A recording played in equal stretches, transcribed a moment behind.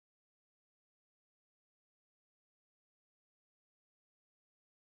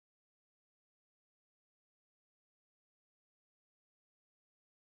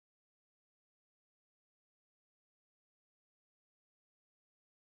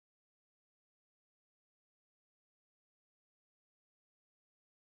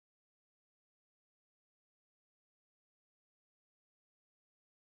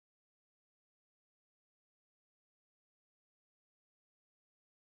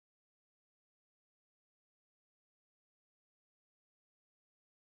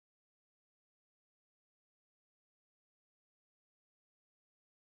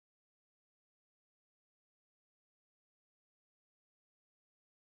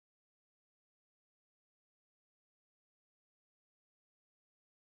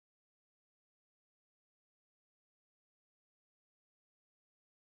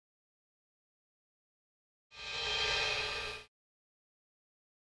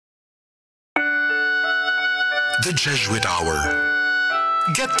The Jesuit Hour.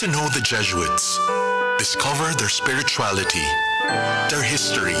 Get to know the Jesuits. Discover their spirituality, their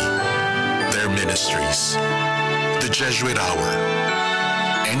history, their ministries. The Jesuit Hour.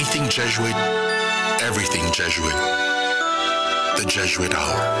 Anything Jesuit, everything Jesuit. The Jesuit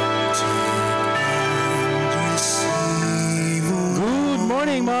Hour. Good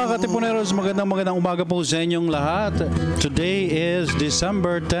morning mga katipuneros, magandang umaga po sa inyong lahat. Today is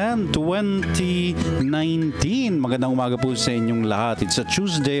December 10, 2019. Magandang umaga po sa inyong lahat. It's a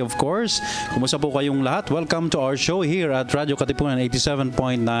Tuesday, of course. Kumusta po kayong lahat? Welcome to our show here at Radio Katipunan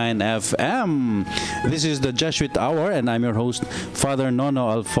 87.9 FM. This is the Jesuit Hour and I'm your host, Father Nono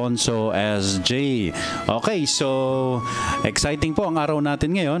Alfonso S.J. Okay, so exciting po ang araw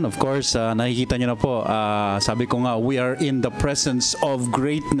natin ngayon. Of course, nakikita nyo na po, sabi ko nga, we are in the presence of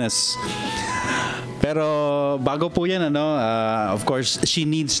greatness. Pero bago po yan, of course, she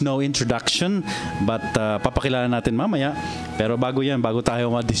needs no introduction, but papakilala natin mamaya. Pero bago yan, bago tayo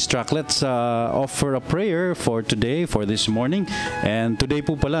ma-distract, let's offer a prayer for today, for this morning. And today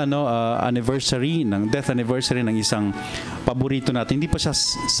po pala, anniversary, death anniversary ng isang paborito natin. Hindi pa siya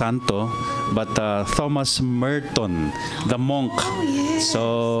santo, but Thomas Merton, the monk.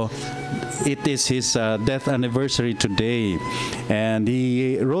 So it is his death anniversary today, and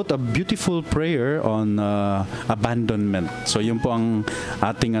he wrote a beautiful prayer on abandonment. So yun po ang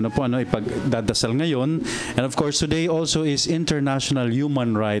ating ipagdadasal ngayon. And of course today also is International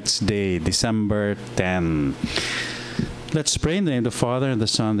Human Rights Day, December 10. Let's pray in the name of the Father and the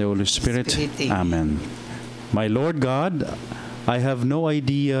Son and the Holy Spirit. Amen. My Lord God, I have no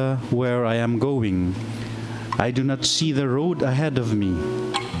idea where I am going. I do not see the road ahead of me.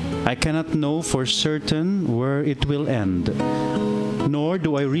 I cannot know for certain where it will end, nor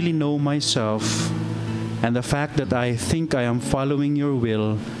do I really know myself, and the fact that I think I am following your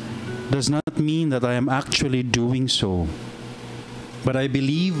will does not mean that I am actually doing so. But I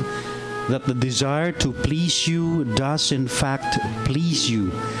believe that the desire to please you does in fact please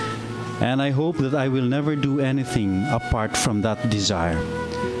you, and I hope that I will never do anything apart from that desire.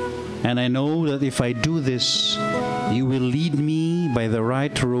 And I know that if I do this, you will lead me by the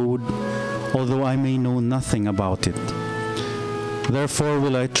right road, although I may know nothing about it. Therefore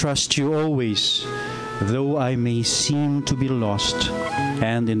will I trust you always, though I may seem to be lost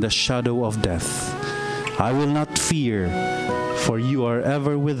and in the shadow of death. I will not fear, for you are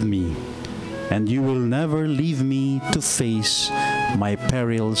ever with me, and you will never leave me to face my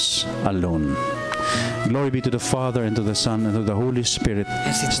perils alone. Glory be to the Father, and to the Son, and to the Holy Spirit,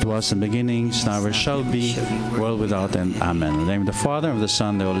 as it was in the beginning, now ever shall be, world without end. Amen. In the name of the Father, and of the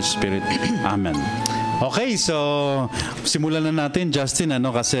Son, and the Holy Spirit. Amen. Okay, so simulan na natin, Justin,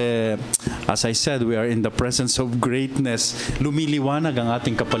 kasi as I said, we are in the presence of greatness. Lumiliwanag ang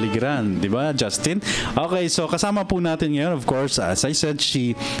ating kapaligiran, di ba, Justin? Okay, so kasama po natin ngayon, of course, as I said,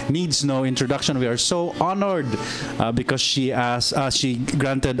 she needs no introduction. We are so honored because she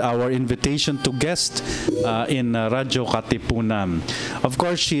granted our invitation to guest in Radyo Katipunan. Of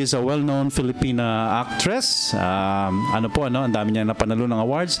course, she is a well-known Filipina actress. Ang dami niya napanalo ng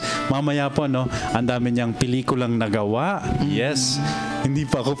awards. Mamaya po, ang dami niyang pelikulang nagawa. Yes. Hindi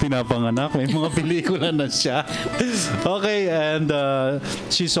pa ako pinapanganak. May mga pelikula na siya. Okay, and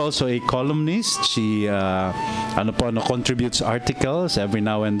she's also a columnist. She contributes articles every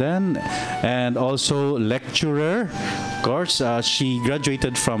now and then, and also lecturer. Of course, she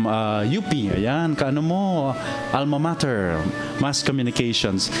graduated from UP. Ayan, alma mater, mass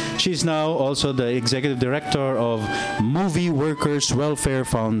communications. She's now also the executive director of Movie Workers Welfare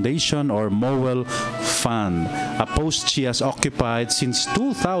Foundation, or MOWEL Fund, a post she has occupied since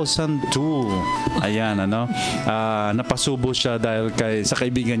 2002. Ayan, napasubo siya dahil sa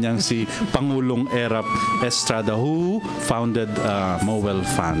kaibigan niyang si Pangulong Erap Estrada, who founded MOWEL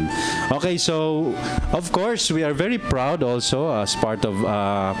Fund. Okay, so of course we are very proud also as part of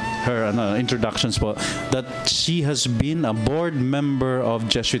her introductions po, that she has been a board member of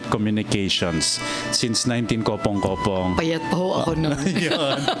Jesuit Communications since 19 kopong-kopong. Payat pa ho ako noon.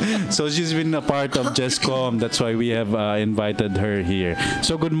 So she's been a part of JESCOM. That's why we have invited her here.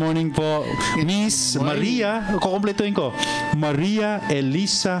 So good morning po, Miss Maria. Kukumpletuhin ko. Maria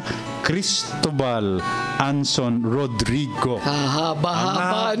Elisa Cristobal Anson-Rodrigo.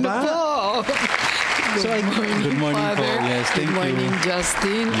 Haba-haba. Ano po? Good morning po. Father. Yes, thank Good morning, you.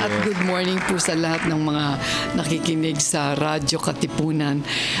 Justin. Yes. At good morning po sa lahat ng mga nakikinig sa Radyo Katipunan.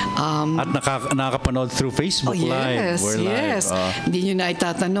 At nakakapanood through Facebook Live. Yes, We're yes. live. Hindi nyo na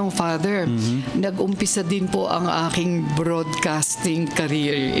itatanong, Father. Nag-umpisa din po ang aking broadcasting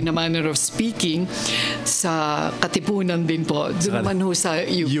career, in a manner of speaking, sa Katipunan din po. Doon naman ho sa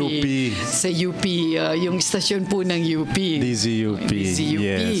UP. UP. Sa UP, yung istasyon po ng UP. DZUP. DZUP.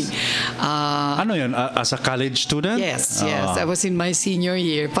 Yes. Ano yun? As a college student? Yes, yes. I was in my senior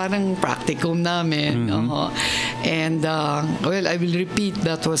year. Parang practicum namin. And, well, I will repeat,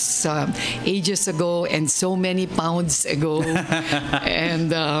 that was ages ago and so many pounds ago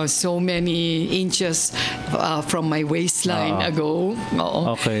and so many inches from my waistline ago.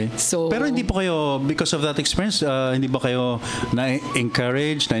 Oo. Okay. So, pero hindi po kayo, because of that experience, hindi ba kayo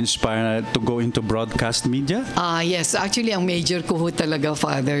na-encourage, na-inspire to go into broadcast media? Yes, actually ang major ko ho talaga,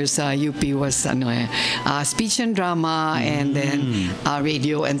 Father, sa UP was speech and drama and then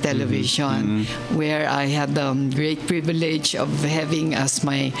radio and television, where I had the great privilege of having as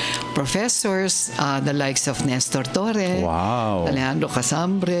my professors the likes of Nestor Torre, Wow. Alejandro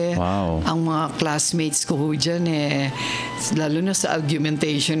Casambre. Wow. Ang mga classmates ko ho dyan, lalo na sa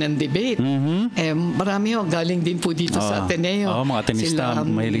argumentation and debate. Marami ho, galing din po dito sa Ateneo. Mga tenista,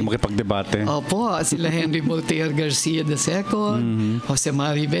 mahilig makipagdebate. Opo, sila Henry Voltaire Garcia II, Jose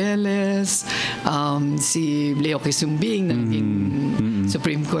Mari Velez, si Leo Quisumbing, na naging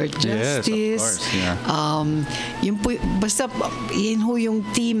Supreme Court Justice. Yes, of course, yeah. Yun po, basta yun ho yung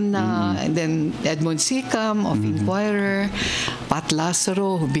team na, and then Edmond Sicam of Inquirer, Pat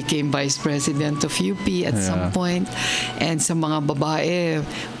Lazaro, who became Vice President of UP at some point, and sa mga babae,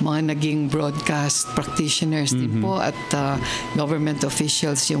 mga naging broadcast practitioners din po at government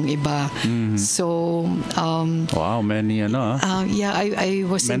officials yung iba. So, Wow, many yeah, I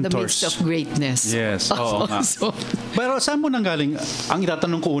was in the midst of greatness. Yes, oo nga. So, Pero saan mo nanggaling? Ang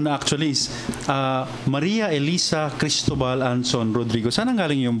itatanong ko una actually is, Maria Elisa Cristobal Anson-Rodrigo, saan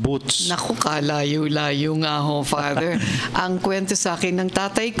nanggaling yung boots? naku, kalayo-layo nga ho, Father. Ang kwento sa akin ng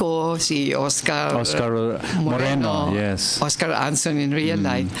tatay ko, si Oscar Moreno, yes. Oscar Anson in real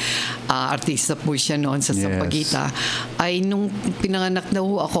life. Artista po siya noon sa Yes. Sampaguita. Ay, nung pinanganak na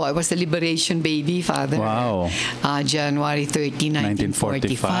ho ako, I was a liberation baby, Father. Wow. January 30,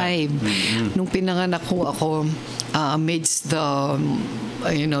 1945. Nung pinanganak ho ako, amidst the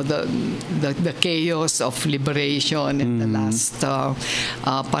chaos of liberation and the last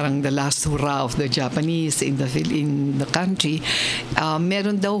parang the last hurrah of the Japanese in the country,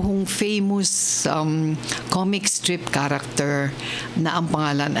 meron daw hong famous comic strip character na ang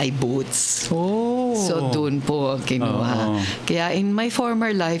pangalan ay Boots. Oh. So doon po kinuha. Kaya in my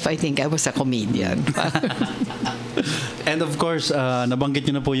former life, I think I was a comedian. And of course, nabanggit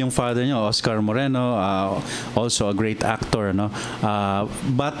niyo na po yung father niyo, Oscar Moreno, also a great actor, no?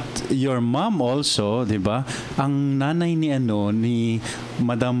 But your mom also, 'di ba? Ang nanay ni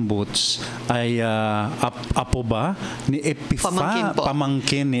Madam Boots ay apo ba ni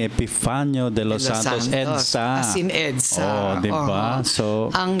pamangkin ni Epifanio de los Santos, EDSA. As in EDSA. Oh, 'di ba?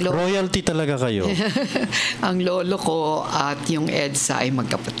 So royalty talaga kayo. Ang lolo ko at yung EDSA ay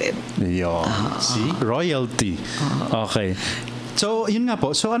magkapatid. Yo, see? Royalty. Okay. So, yun nga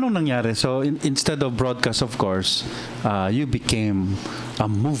po. So, anong nangyari? So, instead of broadcast, of course, you became a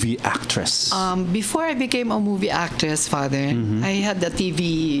movie actress. Before I became a movie actress, Father, I had a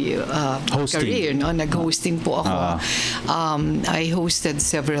TV career. No? Nag-hosting po ako. I hosted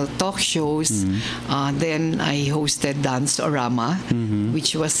several talk shows. Then, I hosted Dance-Orama,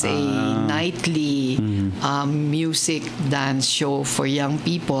 which was a nightly music dance show for young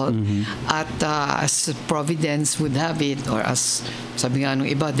people. At as Providence would have it, or as sabi nga nung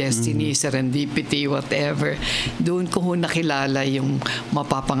iba, destiny, serendipity, whatever, doon ko ho nakilala yung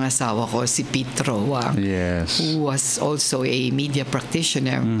mapapangasawa ko, si Pete Roa, who was also a media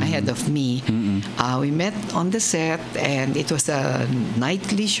practitioner ahead of me. We met on the set and it was a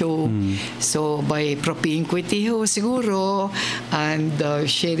nightly show. So by propinquity ho siguro and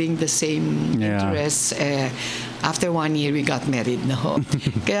sharing the same interests, after 1 year, we got married na ho.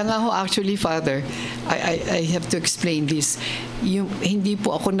 Kaya nga ho, actually, Father, I have to explain this. Hindi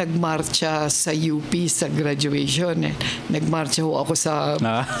po ako nagmarcha sa UP sa graduation. Nagmarcha ho ako sa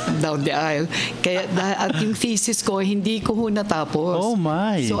down the aisle. Kaya at yung thesis ko, hindi ko ho natapos. Oh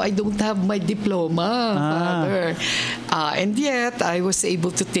my! So I don't have my diploma, Father. And yet, I was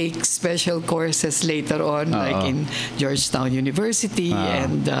able to take special courses later on, like in Georgetown University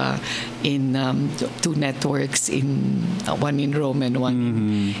and in two networks, one in Rome and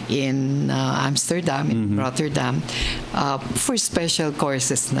one in Amsterdam, in Rotterdam, for special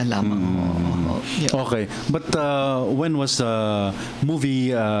courses na lamang. Yeah. Okay. But when was the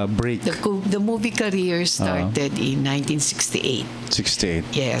movie break? The movie career started in 1968. 68.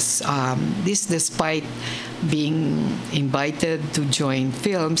 Yes. This despite being invited to join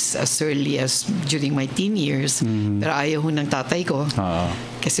films as early as during my teen years. Pero ayaw ho ng tatay ko.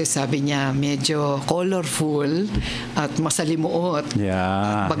 Kasi sabi niya, medyo colorful at masalimuot.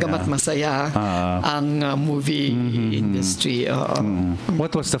 Bagamat masaya ang movie industry.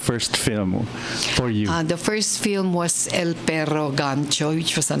 What was the first film for you? The first film was El Perro Gancho,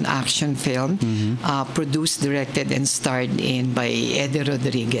 which was an action film produced, directed, and starred in by Eddie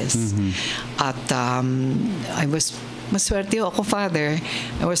Rodriguez. At I was maswerte ako, Father.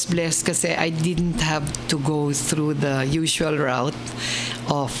 I was blessed kasi I didn't have to go through the usual route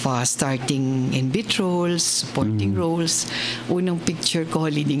of starting in bit roles, supporting roles. Unang picture ko,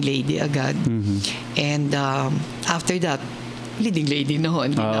 leading lady agad. And after that, leading lady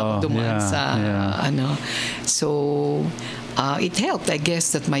noon. Hindi na ako dumaan sa ano. So, it helped, I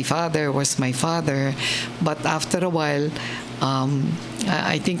guess, that my father was my father. But after a while,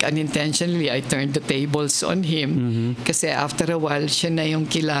 I think unintentionally I turned the tables on him kasi after a while siya na yung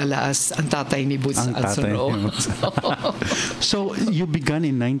kilala as ang tatay ni Boots Anson-Rodrigo. So you began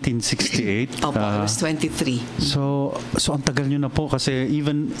in 1968. Opo, I was 23. So ang tagal nyo na po kasi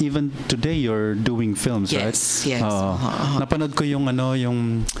even today you're doing films, right? Yes. Napanood ko yung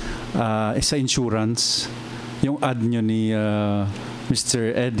sa insurance, yung ad nyo ni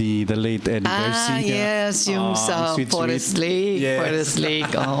Mr. Eddie, the late Eddie Garcia. Yes, yung sa Forest Lake. Yes. Forest Lake,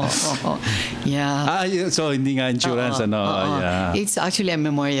 yeah. So hindi nga insurance, yeah. It's actually a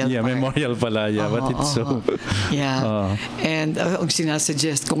memorial park. Memorial pala, but it's so... Yeah. And ang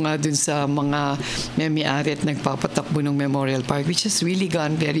sinasuggest ko nga dun sa mga may-ari at nagpapatakbo ng memorial park, which has really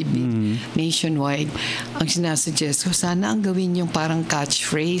gone very big nationwide, ang sinasuggest ko, sana ang gawin yung parang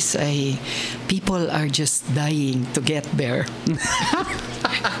catchphrase ay, people are just dying to get there.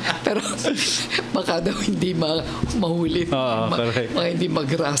 Pero baka daw hindi mahuli, mga hindi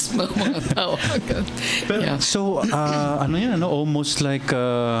mag-grasp ng mga tao. So, almost like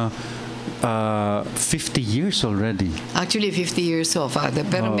 50 years already. Actually, 50 years so, Father.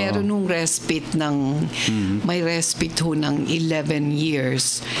 Pero meron nung respite may respite ho ng 11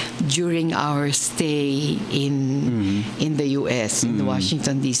 years during our stay in the U.S., in the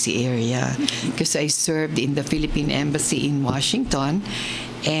Washington, D.C. area. Because I served in the Philippine Embassy in Washington.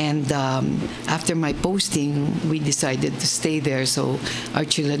 And after my posting, we decided to stay there so our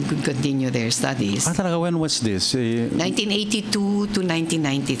children could continue their studies. Talaga, when was this? 1982 to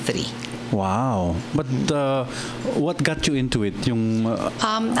 1993. Wow. But what got you into it?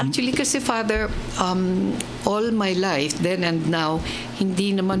 Actually, kasi, Father, all my life, then and now,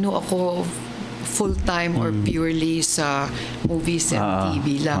 hindi naman ho ako full-time or purely sa movies and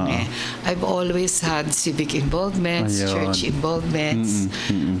TV lang I've always had civic involvements, church involvements.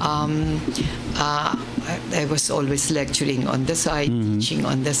 I was always lecturing on the side, teaching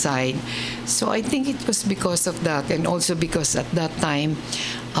on the side. So I think it was because of that, and also because at that time,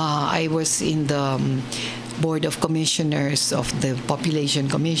 I was in the Board of Commissioners of the Population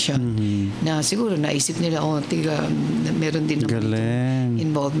Commission na siguro naisip nila meron din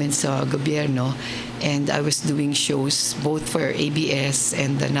involvement sa gobyerno, and I was doing shows both for ABS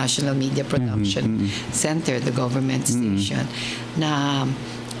and the National Media Production Center, the government station, na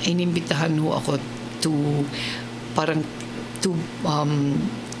inimbitahan ho ako to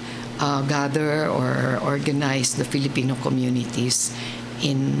gather or organize the Filipino communities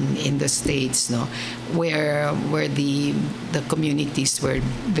in the States, where the communities were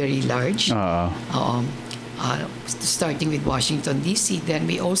very large. Starting with Washington, D.C. Then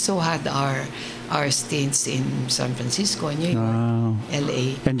we also had our stints in San Francisco, New York,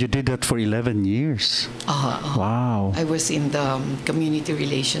 L.A. And you did that for 11 years. Wow. I was in the community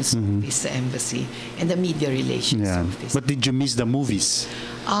relations office, the embassy, and the media relations office. But did you miss the movies?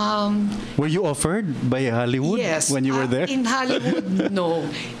 Were you offered by Hollywood when you were there? In Hollywood, no.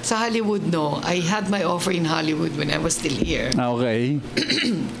 Sa Hollywood, no. I had my offer in Hollywood when I was still here. Okay.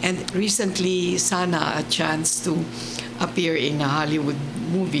 And recently, sana a chance to appear in a Hollywood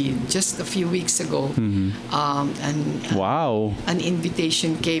movie just a few weeks ago. An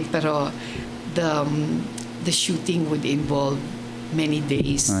invitation came, pero the shooting would involve many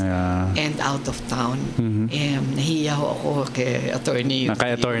days and out of town. Nahiya ako kay attorney.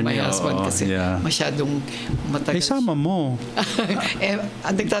 My husband kasi masyadong matagal. Sama mo.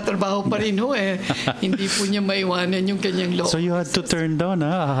 Nagtatrabaho pa rin hindi po niya maiwanan yung kanyang law. So you had to turn down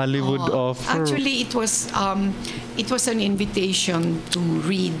a Hollywood offer. Actually, it was an invitation to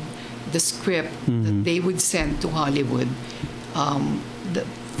read the script that they would send to Hollywood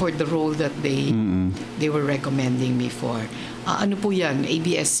for the role that they were recommending me for. Ano po yan?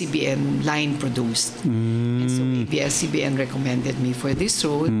 ABS-CBN line produced. And so ABS-CBN recommended me for this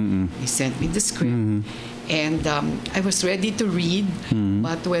role. They sent me the script. And I was ready to read,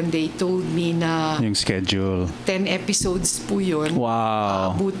 but when they told me na yung schedule 10 episodes po yun,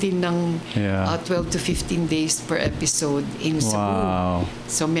 abutin ng 12 to 15 days per episode in Cebu.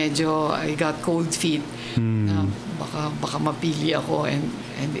 So medyo I got cold feet. Baka mapili ako, and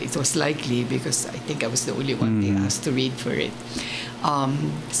it was likely because I think I was the only one they asked to read for it.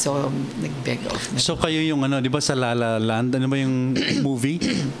 So nag-beg off. So kayo yung di ba sa La La Land, ano ba yung movie?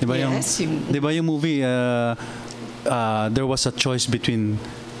 Di ba yung movie there was a choice between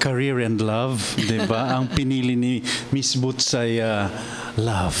career and love, di ba? Ang pinili ni Miss Boots ay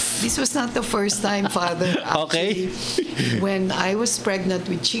love. This was not the first time, Father. Actually, when I was pregnant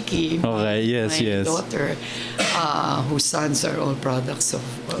with Chiki, my daughter, whose sons are all products of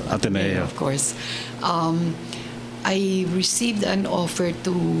Ateneo, of course, I received an offer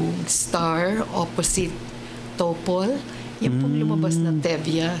to star opposite Topol. Yung pong lumabas na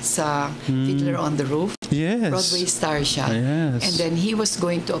Tevya sa Fiddler on the Roof. Yes. Broadway star siya. Yes. And then he was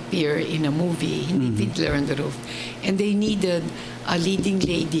going to appear in a movie, hindi Fiddler on the Roof. And they needed a leading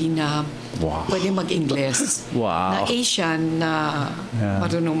lady na pwede mag-Ingles. Na Asian, na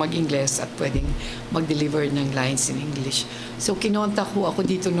marunong mag-Ingles at pwedeng mag-deliver ng lines in English. So kinontak ko ako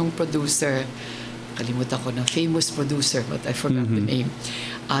dito nung producer. Kalimutan ko na famous producer, but I forgot the name.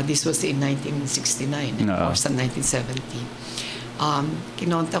 This was in 1969 or sa 1970.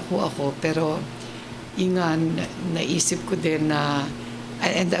 Kinontak ko ako, pero naisip ko din na,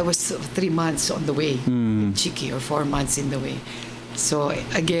 and I was 3 months on the way with Chiki, or 4 months in the way. So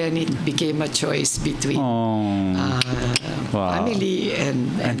again, it became a choice between family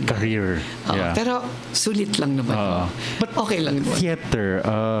and career. Pero sulit lang naman. But okay lang naman. Theater,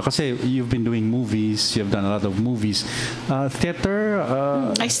 kasi you've been doing movies, you've done a lot of movies. Theater?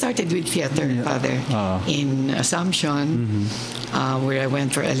 I started with theater, Father, in Assumption, where I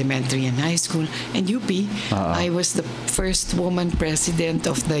went for elementary and high school. And UP, I was the first woman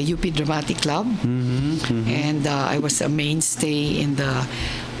president of the UP Dramatic Club. And I was a mainstay in the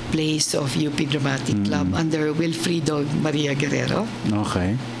plays of UP Dramatic Club under Wilfrido Maria Guerrero.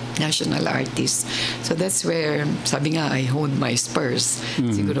 Okay. National artist. So that's where, sabi nga, I honed my spurs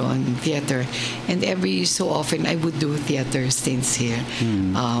siguro on theater. And every so often, I would do theater stints here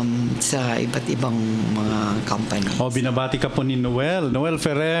sa iba't ibang mga companies. Binabati ka po ni Noel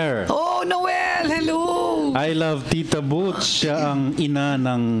Ferrer. Oh, Noel! Hello! I love Tita Boots. Siya ang ina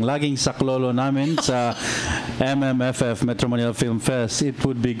ng laging saklolo namin sa MMFF, Metro Manila Film Fest. It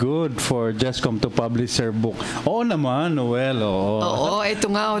would be good for Jescom to publish her book. Oo naman, Noel. Oo, ito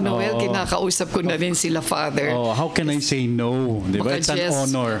nga, Noel, kinakausap ko na rin sila, Father. How can I say no? Diba? It's an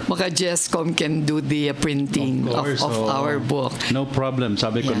honor. Maka Jescom can do the printing of our book. No problem,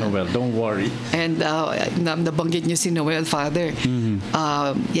 sabi ko, Noel. Don't worry. And nabanggit niyo si Noel, Father.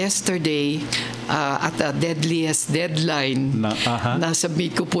 Yesterday, at the deadliest deadline,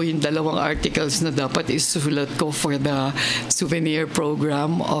 nasubmit ko po yung 2 articles na dapat isulat ko for the souvenir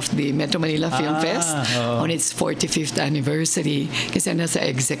program of the Metro Manila Film Fest on its 45th anniversary. Kasi nasa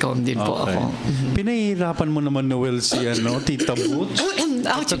execom din po ako. Pinahihirapan mo naman, Noel, si Tita Boots?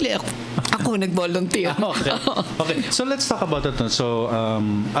 Actually, ako nag-volunteer. Okay, so let's talk about it. So,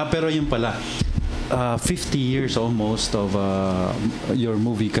 pero yun pala, 50 years almost of your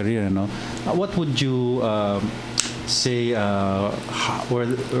movie career, what would you say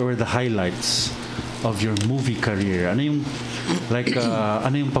were the highlights of your movie career? Ano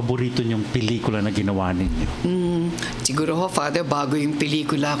yung paborito niyong pelikula na ginawa ninyo? Siguro Father, bago yung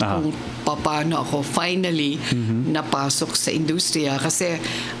pelikula, kung paano ako finally napasok sa industriya, kasi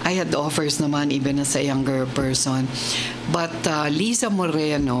I had offers naman even as a younger person. But Liza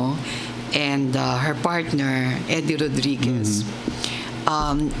Moreno and her partner, Eddie Rodriguez,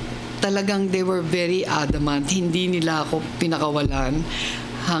 talagang they were very adamant. Hindi nila ako pinakawalan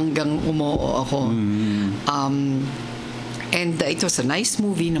hanggang umoo ako. And it was a nice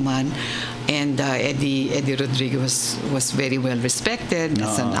movie naman. And Eddie Rodrigo was very well respected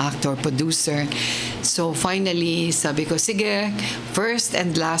as an actor, producer. So finally, sabi ko, sige, first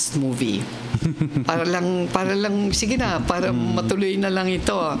and last movie. para lang, sige na, para matuloy na lang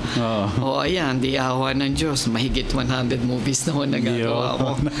ito. Ayan, di awa ng Diyos. Mahigit 100 movies na ho nagagawa ko.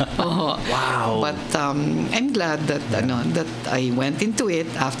 Wow. But I'm glad that that I went into it.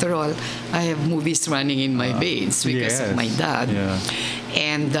 After all, I have movies running in my veins because of my dad. Yeah.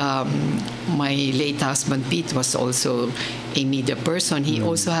 And my late husband Pete was also a media person. He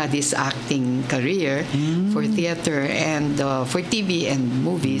also had his acting career for theater and for TV and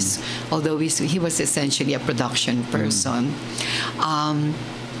movies, although he was essentially a production person.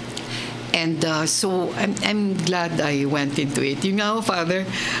 So I'm glad I went into it. Yung nga, Father,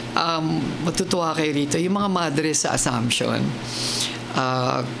 matutuwa kayo rito, yung mga madre sa Assumption,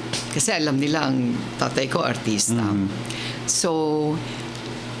 kasi alam nila ang tatay ko artista. So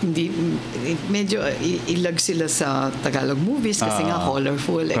medyo ilag sila sa Tagalog movies kasi nga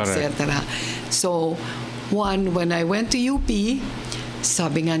colorful, etc. So when I went to UP,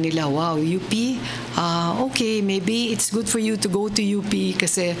 sabi nga nila, wow, UP, okay, maybe it's good for you to go to UP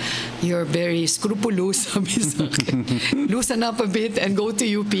kasi you're very scrupulous, sabi sa akin. Loosen up a bit and go to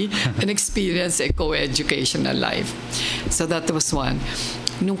UP and experience a co-educational life. So that was one.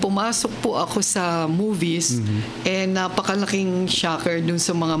 Nung pumasok po ako sa movies, napakalaking shocker dun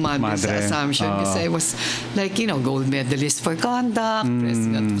sa mga madre sa Assumption kasi I was like, gold medalist for conduct,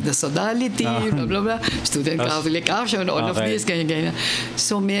 president of the sodality, blah, blah, blah, student Catholic action, all of this, ganyan.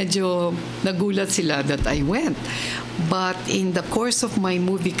 So medyo nagulat sila that I went. But in the course of my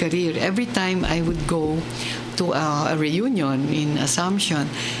movie career, every time I would go to a reunion in Assumption,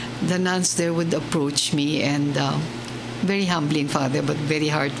 the nuns there would approach me and very humbling, Father, but very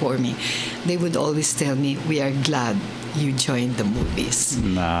heartwarming. They would always tell me, we are glad you joined the movies.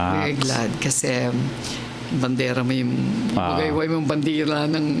 We're glad kasi bandera mo yung magayway mong bandera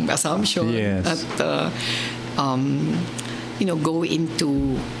ng Assumption. At go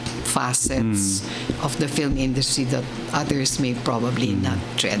into facets of the film industry that others may probably not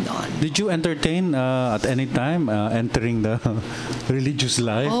tread on. Did you entertain at any time entering the religious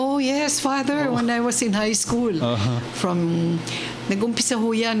life? Oh, yes, Father. When I was in high school. Nag-umpisa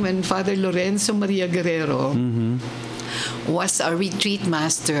ho yan when Father Lorenzo Maria Guerrero was a retreat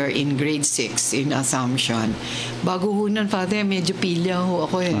master in grade 6 in Assumption. Bago ho nun, Father, medyo pilya ho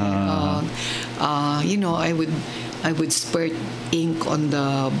ako eh. I would spurt ink on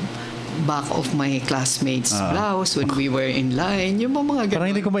the back of my classmates' blouse when we were in line. Yung mga ganun. Parang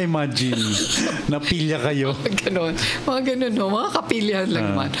hindi ko ma-imagine na pilya kayo. Mga ganun, mga kapilyahan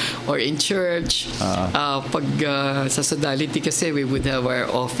lang naman. Or in church, pag sa sodality kasi we would have our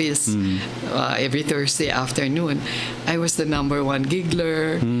office every Thursday afternoon. I was the number 1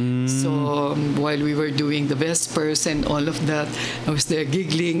 giggler. So while we were doing the Vespers and all of that, I was there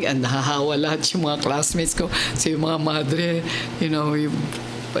giggling and nahahawa lahat yung mga classmates ko. So yung mga madre,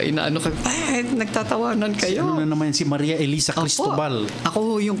 inaano kayo, nagtatawanan kayo. Sino na naman si Maria Elisa Cristobal?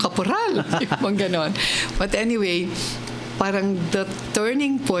 Ako yung kaporal. Yung ganon. But anyway, parang the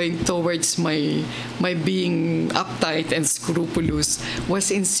turning point towards my being uptight and scrupulous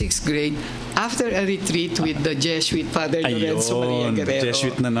was in 6th grade after a retreat with the Jesuit Father Lorenzo Maria Guerrero.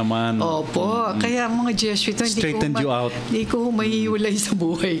 Jesuit na naman. Opo. Kaya mga Jesuit, hindi ko mahihiwalay sa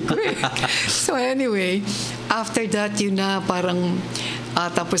buhay ko eh. So anyway, after that, parang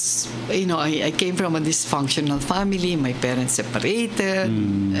tapos, I came from a dysfunctional family. My parents separated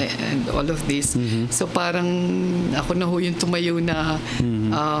and all of this. So parang ako na ho yung tumayo na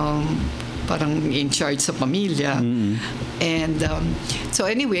parang in charge sa pamilya. And so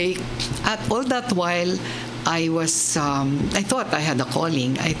anyway, at all that while, I thought I had a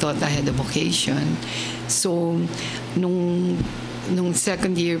calling. I thought I had a vocation. So, nung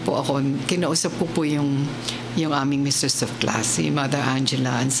second year po ako, kinausap ko po yung aming mistress of class, si Mother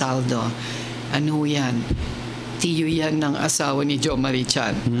Angela Ansaldo. Ano yan? Tiyo yan ng asawa ni Jo Marie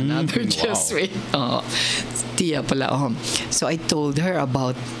Chan. Another Jesuit. Tiya pala. So I told her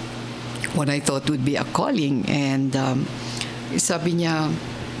about what I thought would be a calling. And sabi niya,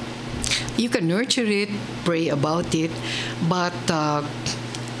 you can nurture it, pray about it, but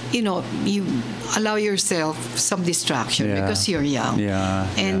you allow yourself some distraction because you're young.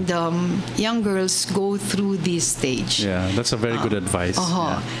 And young girls go through this stage. That's a very good advice.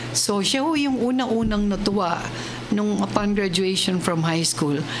 So siya yung unang-unang natuwa nung upon graduation from high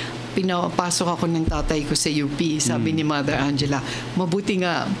school. pinapasok ako ng tatay ko sa UP, sabi ni Mother Angela, mabuti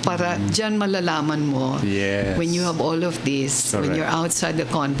nga para dyan malalaman mo when you have all of this, when you're outside the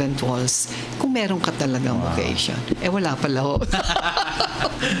convent walls, kung meron ka talagang vocation. Wala pala ho.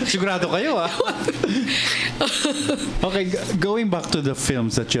 Sigurado kayo, Okay, going back to the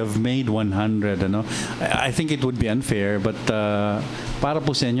films that you have made, 100, I think it would be unfair, but para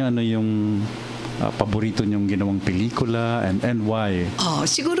po sa inyo, ano yung paborito niyong ginawang pelikula and why?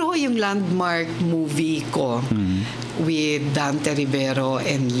 Siguro yung landmark movie ko with Dante Rivero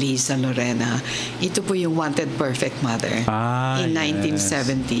and Lisa Lorena, ito po yung Wanted Perfect Mother in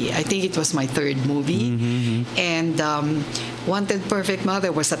 1970. I think it was my third movie. And Wanted Perfect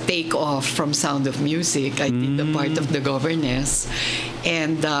Mother was a take-off from Sound of Music. I did the part of the governess.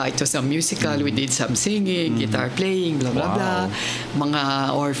 And it was a musical. We did some singing, guitar playing, blah, blah, blah.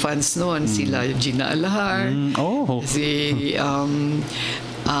 Mga orphans noon, sila Gina Alahar, si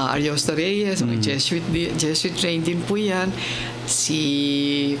Ariosto Reyes, Jesuit trained din po yan.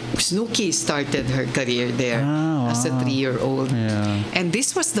 Si Snooki started her career there as a 3-year-old. And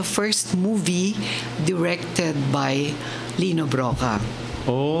this was the first movie directed by Lino Broca.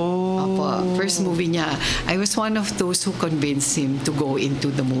 First movie niya. I was one of those who convinced him to go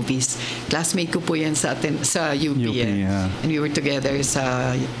into the movies. Classmate ko po yan sa UP. And we were together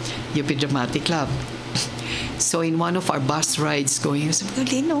sa UP Dramatic Club. So in one of our bus rides going, sabi ko,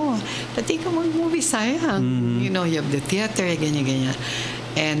 Lino, dati ka mag-movie, sayang. You know, you have the theater, ganyan-ganyan.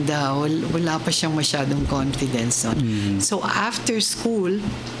 And wala pa siyang masyadong confidence. So after school,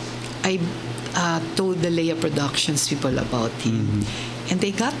 I told the Leia Productions people about him. And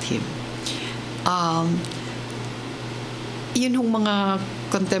they got him. Yun yung mga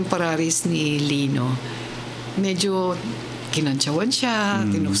contemporaries ni Lino. Medyo kinantsawan siya,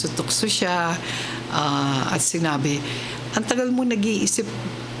 tinukso-tukso siya, at sinabi, ang tagal mo nag-iisip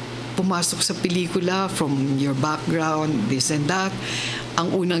pumasok sa pelikula from your background, this and that.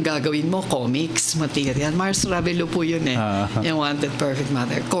 Ang unang gagawin mo, comics, material. Mars Ravelo po yun yung Wanted Perfect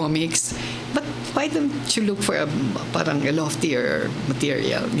Mother, comics. But why don't you look for parang a loftier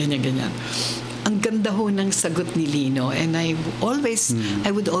material, ganyan-ganyan. Ang ganda ho ng sagot ni Lino, and I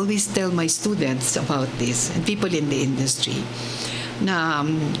would always tell my students about this and people in the industry na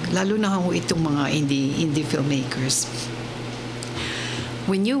lalo na ho itong mga indie filmmakers.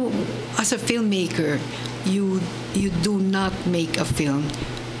 When you, as a filmmaker, you do not make a film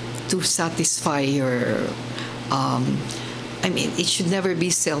to satisfy your it should never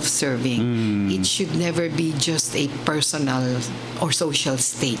be self-serving. It should never be just a personal or social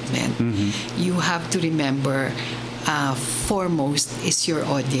statement. You have to remember, foremost is your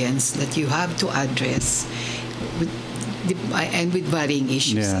audience that you have to address and with varying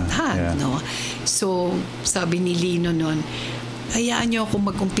issues at hand. No? So, sabi ni Lino noon, hayaan niyo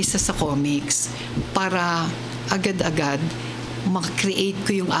ako mag-umpisa sa comics para agad-agad mag-create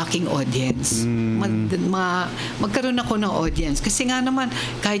ko yung aking audience. Magkaroon ako ng audience. Kasi nga naman,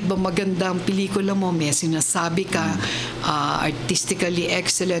 kahit ba maganda ang pelikula mo, may sinasabi ka, artistically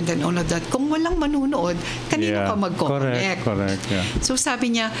excellent and all of that, kung walang manunood, kanino ka mag-connect? Correct. So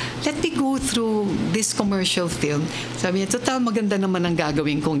sabi niya, let me go through this commercial film. Sabi niya, total maganda naman ang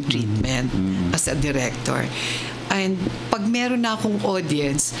gagawin kong treatment as a director. And pag meron na akong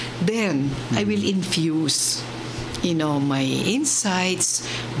audience, then I will infuse my insights,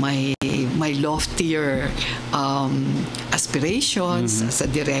 my loftier aspirations as a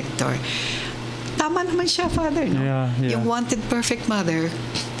director. Tama naman siya, Father, no? Yung Wanted Perfect Mother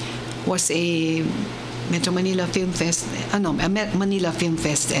was a Metro Manila Film Fest, Manila Film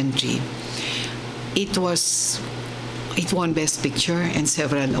Fest entry. It won Best Picture and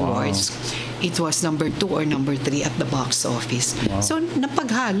several awards. It was number 2 or number 3 at the box office. So,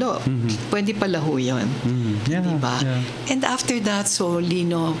 napaghalo. Pwede pala ho yun. Diba? And after that, so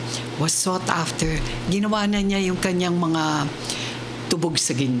Lino was sought after. Ginawa na niya yung kanyang mga Tubog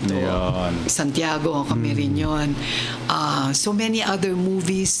sa Ginto. Santiago, kami rin yun. So many other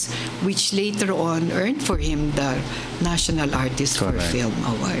movies which later on earned for him the National Artist for Film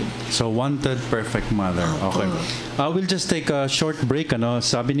Award. So Wanted Perfect Mother. Okay. We'll just take a short break.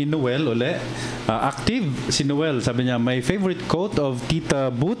 Sabi ni Noel uli, active si Noel. Sabi niya, my favorite quote of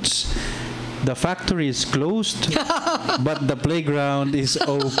Tita Boots, the factory is closed, but the playground is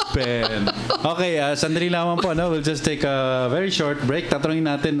open. Okay, sandali lamang po. We'll just take a very short break. Tatanungin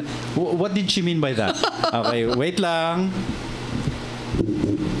natin, what did she mean by that? Okay, wait lang.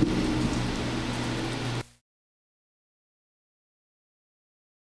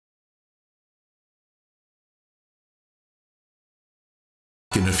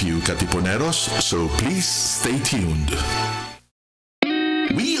 In a few Katipuneros, so please stay tuned.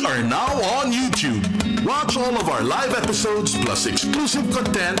 We are now on YouTube. Watch all of our live episodes plus exclusive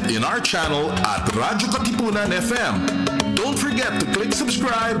content in our channel at Radyo Katipunan FM. Don't forget to click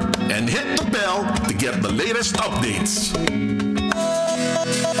subscribe and hit the bell to get the latest updates.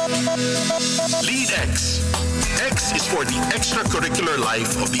 Lead X. X is for the extracurricular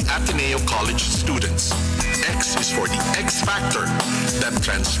life of the Ateneo College students. X is for the X factor that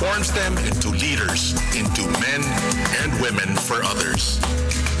transforms them into leaders, into men and women for others.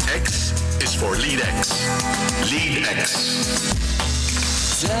 X is for Lead X. Lead X.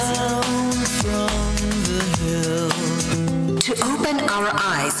 Down from the hill. To open our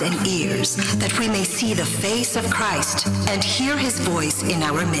eyes and ears that we may see the face of Christ and hear his voice in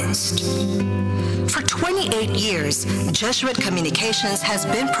our midst. For 28 years, Jesuit Communications has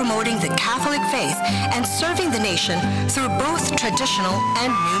been promoting the Catholic faith and serving the nation through both traditional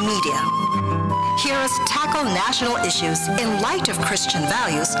and new media. Hear us tackle national issues in light of Christian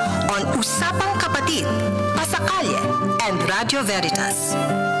values on Usapang Kapatid, Pasakalye, and Radio Veritas.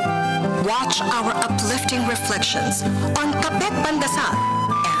 Watch our uplifting reflections on Kapet Pandasal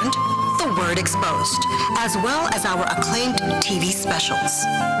and The Word Exposed, as well as our acclaimed TV specials.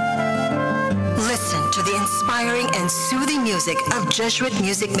 Listen to the inspiring and soothing music of Jesuit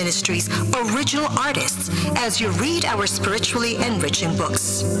Music Ministry's original artists as you read our spiritually enriching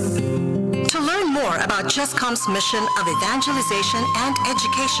books. To learn more about JustCom's mission of evangelization and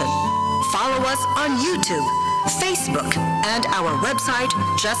education, follow us on YouTube, Facebook, and our website,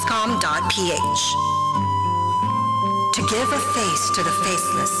 justcom.ph. To give a face to the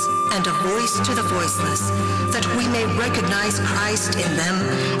faceless and a voice to the voiceless, that we may recognize Christ in them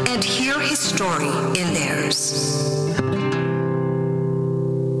and hear his story in theirs.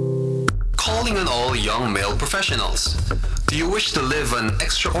 Calling on all young male professionals. Do you wish to live an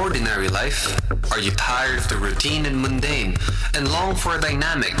extraordinary life? Are you tired of the routine and mundane and long for a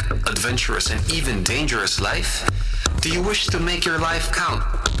dynamic, adventurous, and even dangerous life? Do you wish to make your life count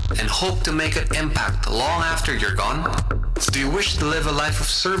and hope to make an impact long after you're gone? Do you wish to live a life of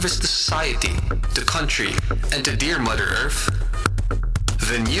service to society, to country, and to dear Mother Earth?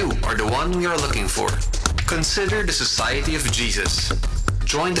 Then you are the one we are looking for. Consider the Society of Jesus.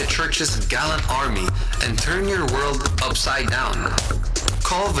 Join the Church's gallant army and turn your world upside down.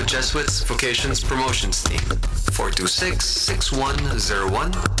 Call the Jesuits Vocations Promotions Team,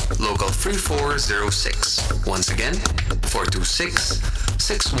 426-6101, local 3406. Once again,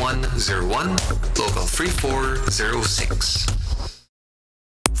 426-6101, local 3406.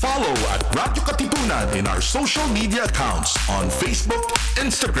 Follow at Radyo Katipunan in our social media accounts on Facebook,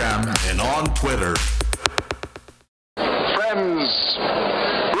 Instagram, and on Twitter. Friends,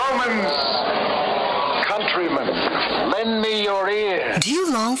 Romans, countrymen, lend me your ear. Do you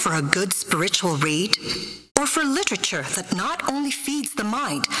long for a good spiritual read? Or for literature that not only feeds the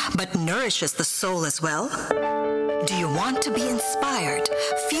mind, but nourishes the soul as well? Do you want to be inspired,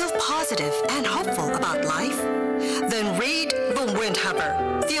 feel positive and hopeful about life? Then read The Windhover,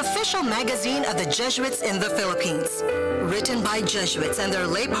 the official magazine of the Jesuits in the Philippines. Written by Jesuits and their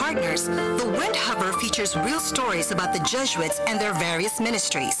lay partners, The Windhover features real stories about the Jesuits and their various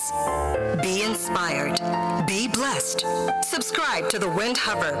ministries. Be inspired. Be blessed. Subscribe to The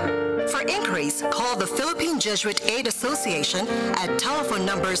Windhover. For inquiries, call the Philippine Jesuit Aid Association at telephone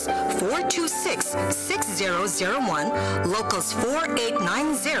numbers 426-6001, locals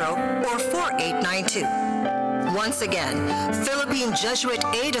 4890 or 4892. Once again, Philippine Jesuit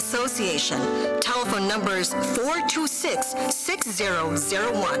Aid Association, telephone numbers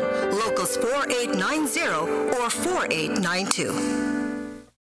 426-6001, locals 4890 or 4892.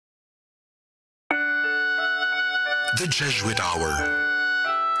 The Jesuit Hour.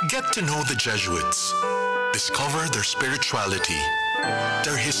 Get to know the Jesuits. Discover their spirituality,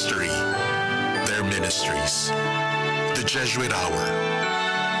 their history, their ministries. The Jesuit Hour.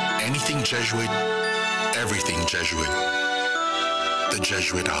 Anything Jesuit, everything Jesuit. The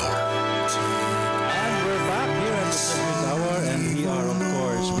Jesuit Hour. And we're back here at the Jesuit Hour, and we are, of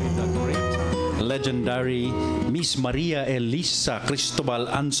course, with the great, legendary Miss Maria Elisa Cristobal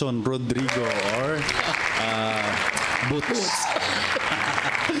Anson-Rodrigo, or Boots.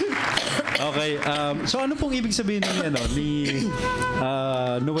 Okay, so ano pong ibig sabihin ni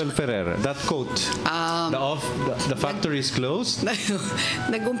Noel Ferrer? That quote, the factory is closed?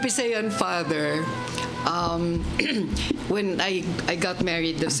 Nag-umpisa yan, Father. When I got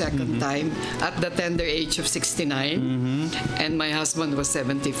married the second time at the tender age of 69, and my husband was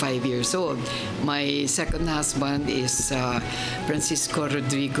 75 years old. My second husband is Francisco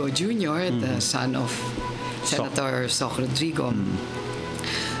Rodrigo Jr., the son of Senator Soc Rodrigo.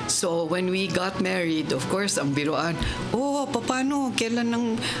 So when we got married, of course, ang biruan, paano? Kailan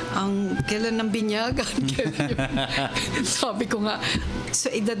ng binyagan? Sabi ko nga,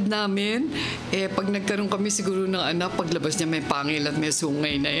 sa edad namin, pag nagkaroon kami siguro ng anak, paglabas niya may pangil at may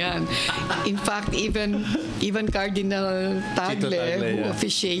sungay na yan. In fact, even Cardinal Tagle, who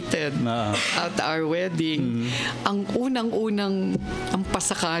officiated at our wedding, ang unang-unang ang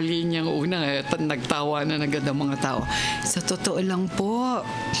pasakali niyang nagtawa na agad ang mga tao. Sa totoo lang po,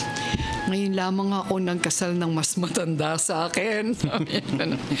 ngayon lamang ako nagkasal ng mas matanda sa akin.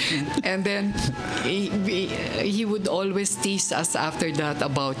 And then, he would always tease us after that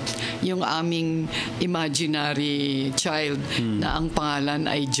about yung aming imaginary child na ang pangalan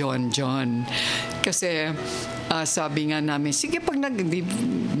ay John. Kasi sabi nga namin, sige pag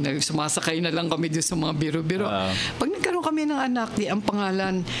sumasakay na lang kami doon sa mga biro-biro. Pag nagkaroon kami ng anak, ang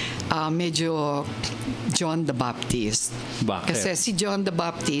pangalan medyo John the Baptist. Bakit? Kasi si John the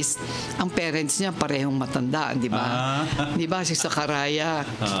Baptist, ang parents niya parehong matanda, di ba? Di ba? Si Sakaraya,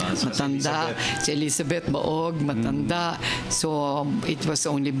 matanda. Si Elizabeth Baog, matanda. So, it was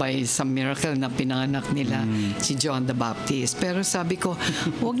only by some miracle na pinanganak nila si John the Baptist. Pero sabi ko,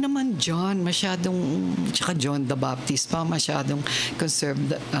 wag naman John, tsaka John the Baptist pa, masyadong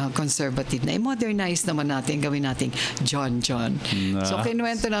conservative na. I-modernize naman natin, gawin natin John. So,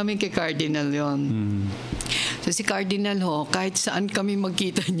 kinuwento namin kay Cardinal yon. So si Cardinal kahit saan kami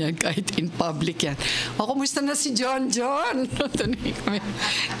magkita niya, kahit in public yan, kumusta na si John?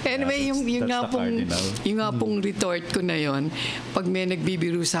 Anyway, yung nga pong retort ko na yon, pag may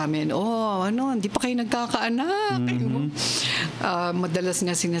nagbibiro sa amin, hindi pa kayo nagkakaanak. Madalas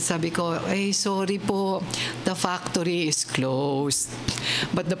nga sinasabi ko, sorry po, the factory is closed,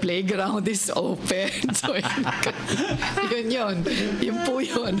 but the playground is open. So, yun po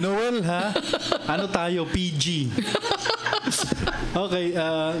yun. Noel, ha? Ano tayo? PG. Okay,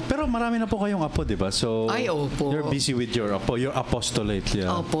 pero marami na po kayong apo, di ba? So, opo. You're busy with your apostolate.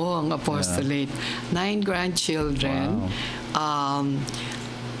 Yeah. Opo, ang apostolate. 9 grandchildren. Wow.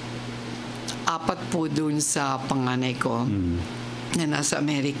 4 po dun sa panganay ko na nasa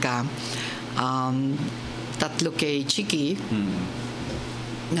Amerika. 3 kay Chiki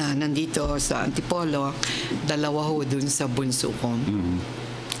na nandito sa Antipolo. 2 dun sa bunso ko.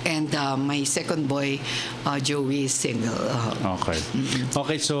 And my second boy, Joey, is single. Okay.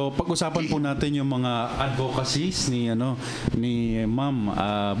 Okay, so pag-usapan po natin yung mga advocacies ni Ma'am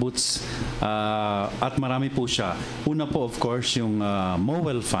Boots, at marami po siya. Una po, of course, yung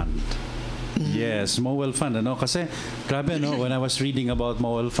Mowel Fund. Yes, Mowel Fund. Kasi, grabe, when I was reading about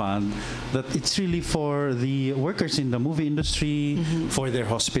Mowel Fund, that it's really for the workers in the movie industry, for their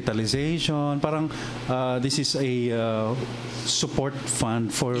hospitalization. Parang, this is a support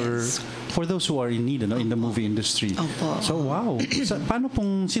fund for those who are in need, in the movie industry. Opo. So, wow.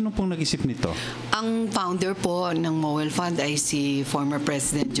 Sino pong nag-isip nito? Ang founder po ng Mowel Fund ay si former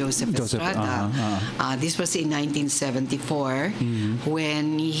President Joseph Estrada. This was in 1974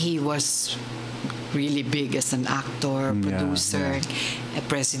 when he was really big as an actor, producer,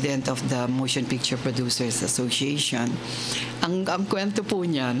 president of the Motion Picture Producers Association. Ang kwento po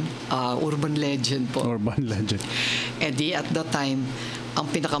niyan, urban legend po. Urban legend. At that time, ang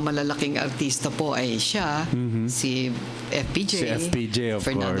pinakamalalaking artista po ay siya, si FPJ, of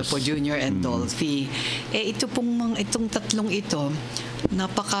Fernando course. Po Jr. and Dolphy. Itong tatlong ito,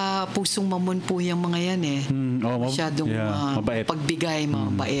 napaka-pusong mamon po yung mga yan masyadong mabait. pagbigay,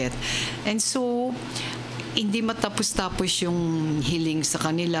 mabait. And so, hindi matapos-tapos yung hiling sa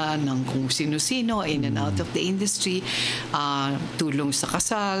kanila ng kung sino-sino in and out of the industry, tulong sa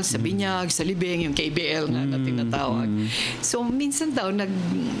kasal, sa binyag, sa libing, yung KBL na tinatawag. So, minsan daw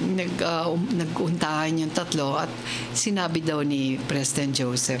nag-untahan yung tatlo at sinabi daw ni President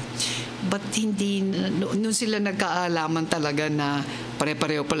Joseph, ba't hindi, nung sila nagkaalaman talaga na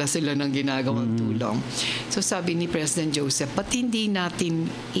pare-pareho pala sila ng ginagawang tulong. So sabi ni President Joseph, ba't hindi natin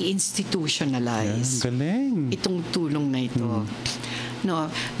i-institutionalize itong tulong na ito? No,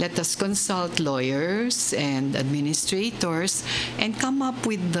 let us consult lawyers and administrators and come up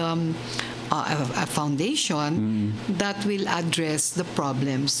with a foundation that will address the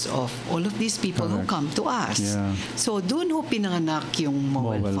problems of all of these people who come to us. So doon ho pinanganak yung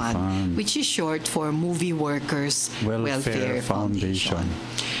Mowel Fund, which is short for Movie Workers Welfare Foundation.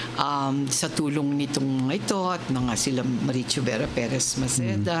 Sa tulong nitong ito at mga sila Marichu Vera Perez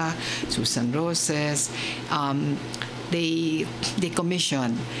Maceda, Susan Roses, they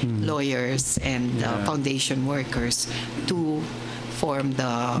commission lawyers and foundation workers to reform the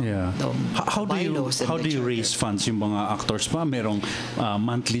How do you raise funds yung mga actors pa? Merong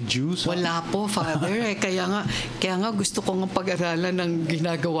monthly dues? Wala po, Father. Kaya nga gusto ko nga pag-aralan ng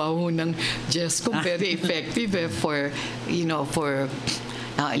ginagawa ho ng JESCOM. Very effective for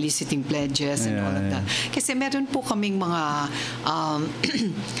eliciting pledges and all of that. Kasi meron po kaming mga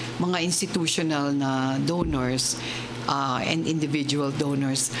mga institutional na donors and individual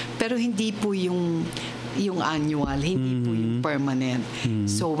donors, pero hindi po yung annual, hindi po yung permanent.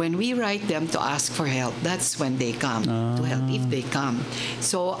 So when we write them to ask for help, that's when they come to help, if they come.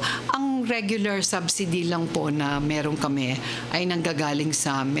 So ang regular subsidy lang po na meron kami ay nanggagaling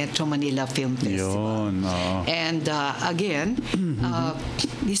sa Metro Manila Film Festival. And again,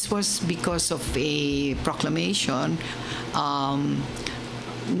 this was because of a proclamation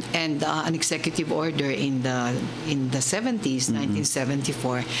and an executive order in the 70s,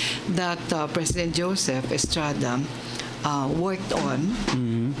 1974, that President Joseph Estrada worked on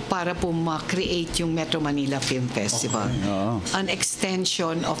para po ma-create yung Metro Manila Film Festival. An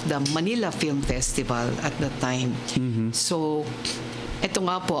extension of the Manila Film Festival at the time. So, eto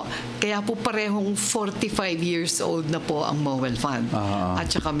nga po, kaya po parehong 45 years old na po ang Mowel Fund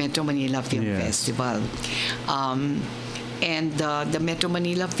at saka Metro Manila Film Festival. And the Metro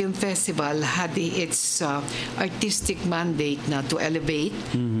Manila Film Festival had its artistic mandate na to elevate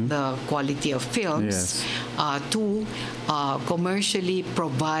the quality of films, to commercially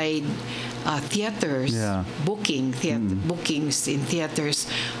provide theaters, bookings in theaters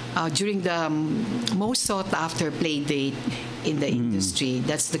during the most sought-after play date in the industry.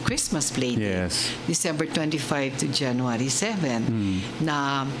 That's the Christmas play date, December 25 to January 7.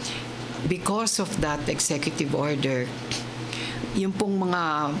 Na because of that executive order, yung pong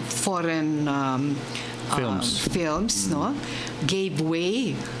mga foreign films gave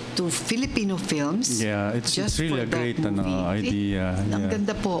way to Filipino films. It's really a great idea. Ang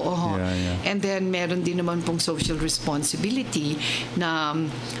ganda po. And then meron din naman pong social responsibility na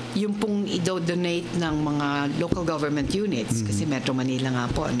yung pong i-donate ng mga local government units, kasi Metro Manila nga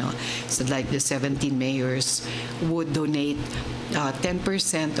po, so like the 17 mayors would donate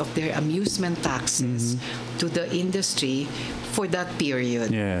 10% of their amusement taxes to the industry for that period,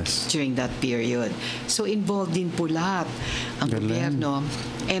 during that period. So involved din po lahat ang gobyerno.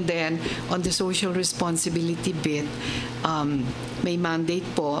 And then on the social responsibility bit, may mandate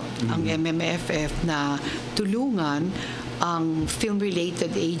po ang MMFF na tulungan ang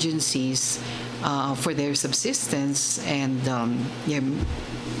film-related agencies for their subsistence and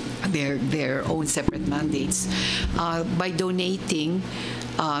their own separate mandates by donating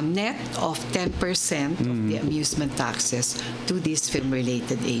net of 10% of the amusement taxes to these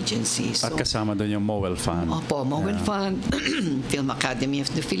film-related agencies. At kasama doon yung Mowel Fund. Opo, Mowel Fund, Film Academy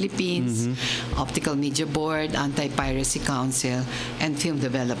of the Philippines, Optical Media Board, Anti-Piracy Council, and Film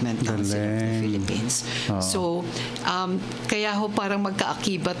Development Council of the Philippines. So, kaya ho parang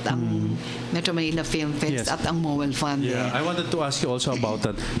magkaakibat ang Metro Manila Film Fest at ang Mowel Fund. I wanted to ask you also about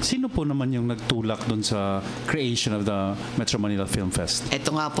that. Sino po naman yung nagtulak doon sa creation of the Metro Manila Film Fest?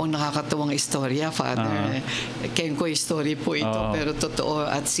 Ito nga pong nakakatuwang istorya, Father. Kenko story po ito, pero totoo.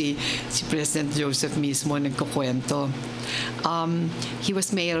 At si President Joseph mismo nagkukwento. He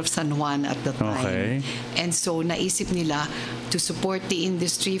was mayor of San Juan at the time. And so naisip nila to support the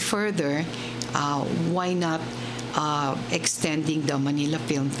industry further, why not extending the Manila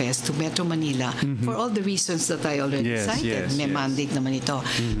Film Fest to Metro Manila for all the reasons that I already cited. May mandate naman ito.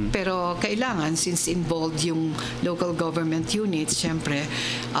 Pero kailangan, since involved yung local government units, syempre,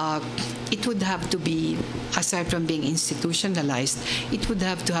 it would have to be, aside from being institutionalized, it would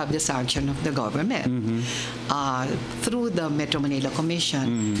have to have the sanction of the government through the Metro Manila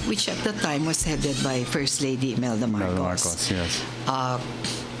Commission, which at the time was headed by First Lady Imelda Marcos.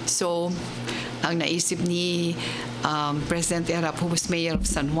 So, ang naisip ni President Erap, who was mayor of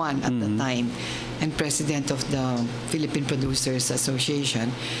San Juan at the time and president of the Philippine Producers Association,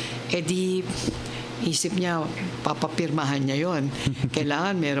 edi isip niya, papapirmahan niya yon.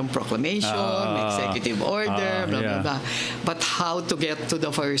 Kailangan merong proclamation, executive order, blah, blah, blah. But how to get to the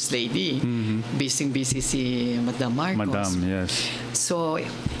First Lady? Busy si Madam Marcos. So,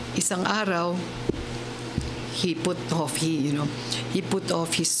 isang araw, he put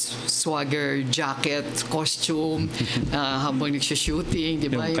off his swagger jacket, costume, habang nagsha-shooting, di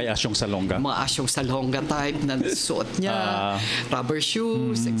ba? Yung kay Asyong Salonga. Mga Asyong Salonga type na suot niya, rubber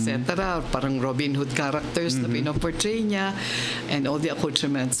shoes, etc. Parang Robin Hood characters na pinoportray niya, and all the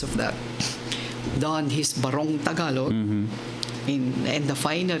accoutrements of that. Donned his barong Tagalog, and the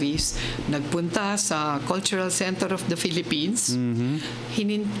fineries, nagpunta sa Cultural Center of the Philippines.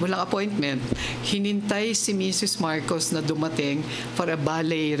 Walang appointment. Hinintay si Mrs. Marcos na dumating for a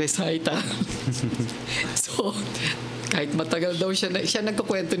ballet recital. So, kahit matagal daw siya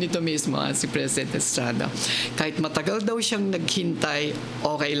nagkukwento nito mismo, si President Estrada. Kahit matagal daw siyang naghintay,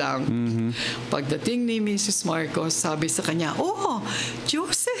 okay lang. Pagdating ni Mrs. Marcos, sabi sa kanya, "Oh,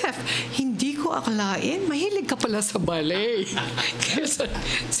 Joseph, hindi ko akalain, mahilig ka pala sa ballet." Kaya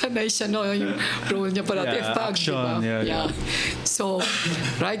sanay siya, no, yung role niya parati. Action. Diba? Yeah. So,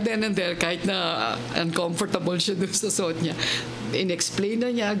 right then and there, kahit na uncomfortable siya doon sa suot niya, in-explain na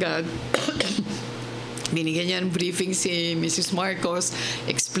niya agad. Binigyan niya ng briefing si Mrs. Marcos,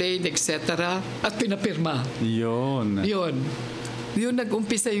 explained, etc. At pinapirma. Yun. Yun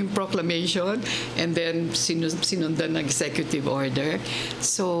nag-umpisa yung proclamation and then sinundan ng executive order.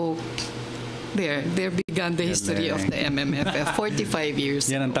 So, there began the history of the MMFF. 45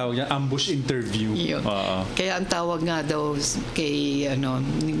 years Yan ang tawag niya, ambush interview. Kaya ang tawag nga daw kay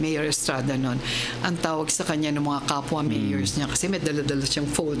ni Mayor Estrada noon, ang tawag sa kanya ng mga kapwa mayors niya, kasi may dala-dala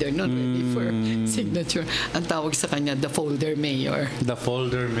siyang folder noon ready for signature. Ang tawag sa kanya, the folder mayor. The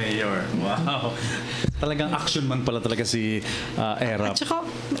folder mayor. Wow. Talagang action man pala talaga si Erap. At saka,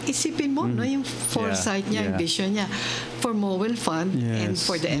 isipin mo, no, yung foresight niya, yung vision niya for Mowel Fund and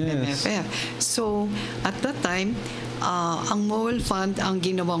for the MMFF. So, at that time, ang Mowel Fund ang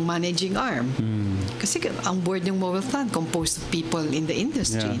ginawang managing arm. Kasi ang board ng Mowel Fund composed of people in the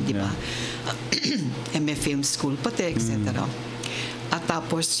industry, di ba? MF Film School pati, etc. At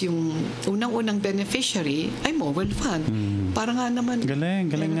tapos yung unang-unang beneficiary ay Mowel Fund. Para nga naman.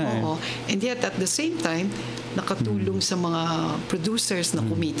 Galing nga And yet at the same time, nakatulong sa mga producers na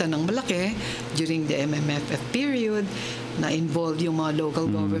kumita ng malaki during the MMFF period, na involved yung mga local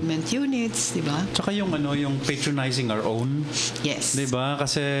government units, di ba? Tsaka yung patronizing our own. Yes. Di ba?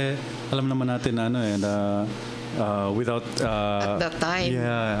 Kasi alam naman natin without at that time,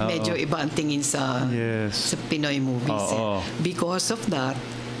 medyo iba ang tingin sa Pinoy movies. Because of that,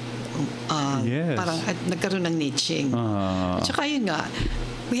 parang nagkaroon ng niching. At saka yun nga,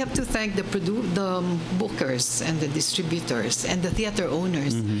 we have to thank the bookers and the distributors and the theater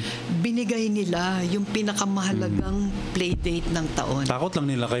owners. Binigay nila yung pinakamahalagang playdate ng taon. Takot lang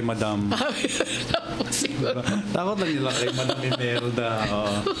nila kay Madam. Takot lang nila kay Madam Imelda.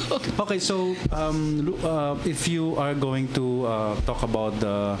 Okay, so if you are going to talk about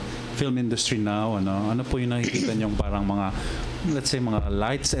the film industry now, ano po yung nakikita niyong parang mga, let's say, mga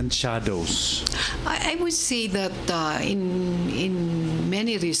lights and shadows? I would say that in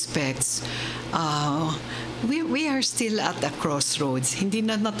many respects, we are still at a crossroads. Hindi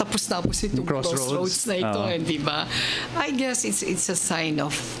na natapos-tapos itong crossroads na ito, di ba? I guess it's a sign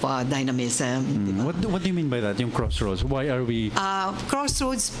of dynamism. What do you mean by that, yung crossroads? Why are we...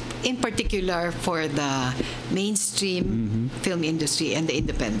 crossroads in particular for the mainstream film industry and the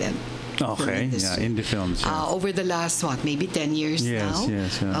independent. Okay, indie films. Over the last, maybe 10 years now?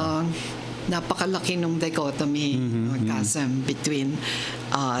 Yes. Napakalaki nung dichotomy, chasm between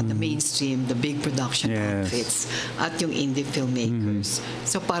the mainstream, the big production outfits, at yung indie filmmakers.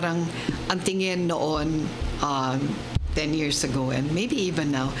 So parang ang tingin noon, 10 years ago and maybe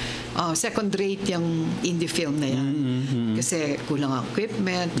even now, second rate yung indie film na yan. Kasi kulang ang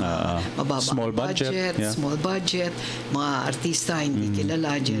equipment, mababa small budget, small budget, mga artista hindi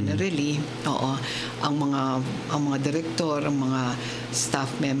kilala generally. Ang mga director, ang mga staff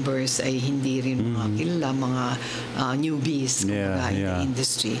members ay hindi rin mga kilala, mga newbies in the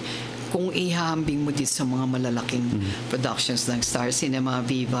industry. Kung ihambing mo dito sa mga malalaking productions ng Star Cinema,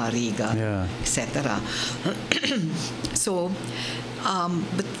 Viva, Riga, etc. So,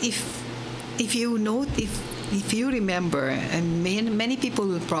 but if you note, if you remember, and many people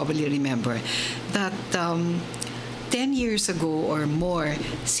will probably remember that 10 years ago or more,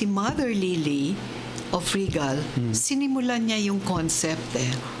 si Mother Lily of Regal, sinimulan niya yung concept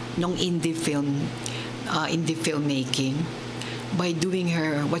ng indie filmmaking by doing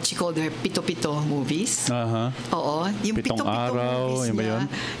her, what she called her pito-pito movies. Yung Pitong pito-pito araw, movies yun ba yun?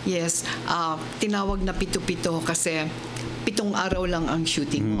 Yes. Tinawag na pito-pito kasi 7 araw lang ang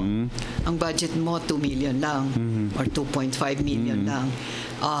shooting mo. Ang budget mo, 2 million lang or 2.5 million lang.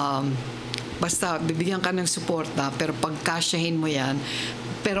 Basta, bibigyan ka ng suporta, pero pagkasyahin mo yan,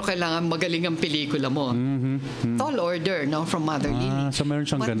 pero kailangan magaling ang pelikula mo. Tall order, no, from Mother Lily. So meron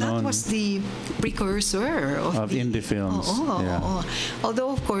siyang But that ganon. was the precursor of indie films. Oo.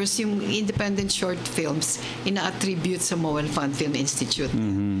 Although, of course, yung independent short films, ina-attribute sa Moel Fan Film Institute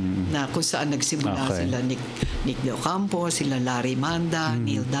na kung saan nagsimula sila Nick De Ocampo, sila Larry Manda,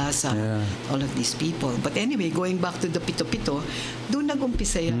 Neil Dasa, all of these people. But anyway, going back to the Pito-Pito, doon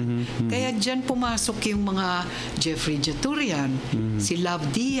nag-umpisa yan. Kaya dyan pumasok yung mga Jeffrey Jaturian, si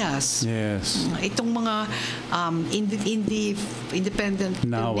Love Diaz, itong mga independent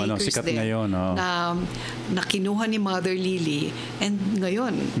filmmakers sikat din ngayon, na kinuha ni Mother Lily, and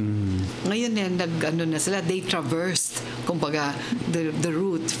ngayon na sila, they traversed kumbaga the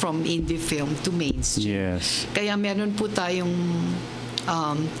route from indie film to mainstream. Kaya meron po tayong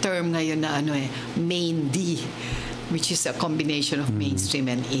term ngayon na main D, which is a combination of mainstream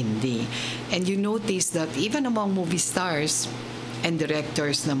and indie. And you notice that even among movie stars and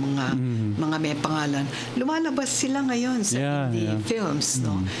directors na mga may pangalan, lumalabas sila ngayon sa indie films,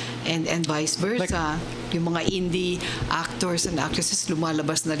 no? And vice versa. Yung mga indie actors and actresses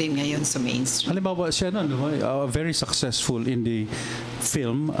lumalabas na rin ngayon sa mainstream. Halimbawa siya a very successful indie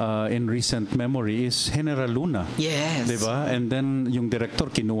film in recent memory is General Luna. Yes. Diba? And then yung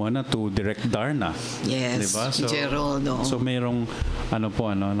director kinuha na to direct Darna. Yes. Diba? So, Gerald, no? So mayroong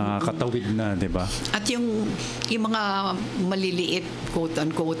nakakatawid na, diba? At yung mga maliliit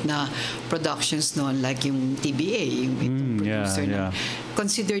quote-unquote na productions noon, like yung TBA, yung producer na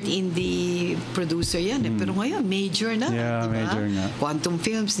considered indie producer yan. Pero ngayon, major na. Diba? Major na. Quantum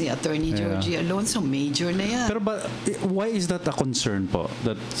Films ni Attorney Georgie Alonso, major na yan. Pero why is that a concern po?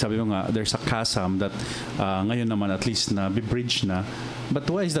 That sabi mo nga, there's a chasm that ngayon naman at least na bibridge na. But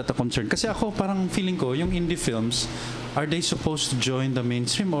why is that a concern? Kasi ako parang feeling ko, yung indie films, are they supposed to join the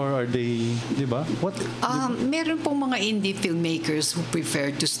mainstream or are they, di ba? Meron pong mga indie filmmakers who prefer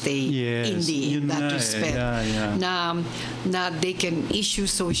to stay indie in that respect. Na they can issue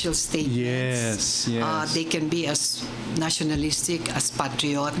social statements. They can be as nationalistic, as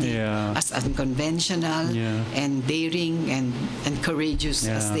patriotic, as unconventional, and daring and courageous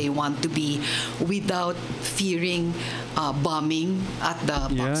as they want to be without fearing bombing at the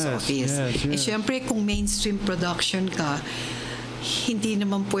box office. Eh, syempre, kung mainstream production ka, hindi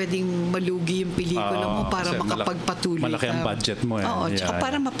naman pwedeng malugi yung pelikula mo para makapagpatuloy malaki ang budget mo. Tsaka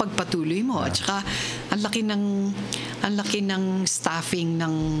para mapagpatuloy mo. At tsaka ang laki ng staffing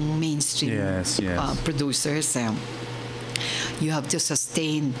ng mainstream producers. You have to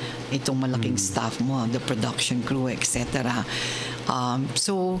sustain itong malaking staff mo, the production crew, etc.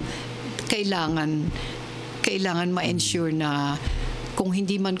 So, kailangan ma-ensure na kung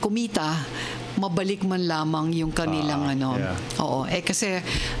hindi man kumita, mabalik man lamang yung kanilang kasi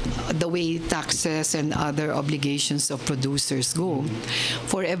the way taxes and other obligations of producers go,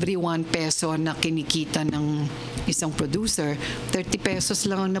 for every 1 peso na kinikita ng isang producer, 30 pesos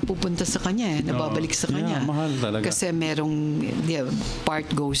lang ang napupunta sa kanya, nababalik sa kanya. Mahal talaga. Kasi merong part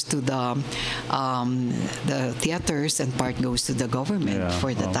goes to the theaters and part goes to the government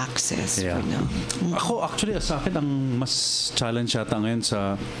for the taxes. Ako actually sa akin ang mas challenge yata ngayon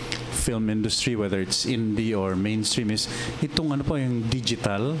sa film industry, whether it's indie or mainstream, is itong yung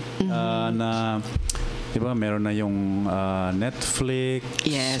digital na, di ba, meron na yung Netflix,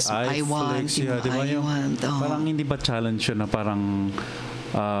 iFlix, diba, parang hindi ba challenge yun na parang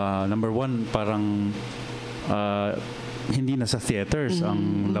number one, parang hindi na sa theaters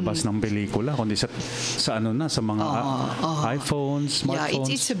ang labas ng pelikula, kundi sa mga iPhones,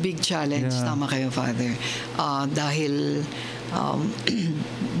 smartphones. It's a big challenge. Tama kayo, Father. Dahil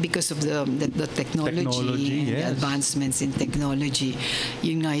because of the technology and the advancements in technology,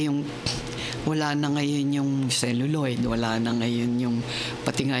 yun nga yung wala na ngayon yung celluloid, wala na ngayon yung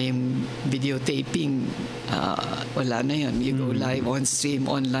pati nga yung videotaping, wala na yun. You go live on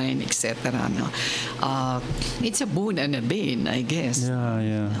stream, online, etc. It's a boon and a bane, I guess.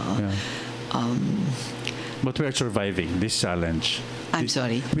 But we are surviving this challenge. I'm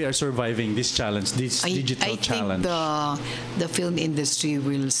sorry? We are surviving this challenge, this digital challenge. I think the film industry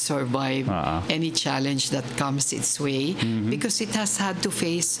will survive any challenge that comes its way because it has had to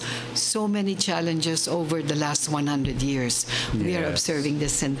face so many challenges over the last 100 years. We are observing the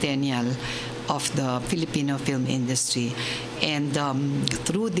centennial of the Filipino film industry, and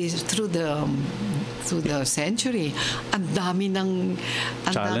through the century, ang dami ng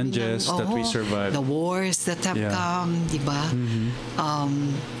challenges that we survived. The wars that have come, di ba?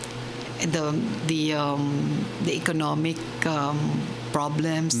 The economic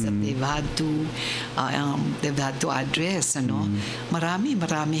problems that they've had to address,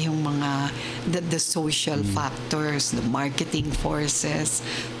 Marami yung mga the social factors, the marketing forces,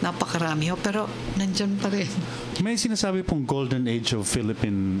 napakarami ho, pero nandyan pa rin. May sinasabi pong golden age of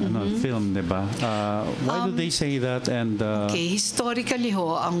Philippine film, di ba? Why do they say that? And Okay, historically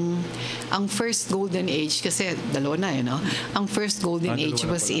ho, ang first golden age, kasi dalawa na yun, no? Ang first golden age dalawa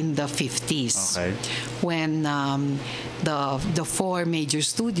na was pala. in the 50s. Okay. When the four major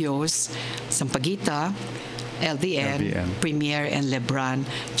studios, Sampaguita, LDN, Premiere, and Lebron,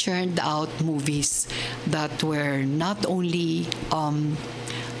 churned out movies that were not only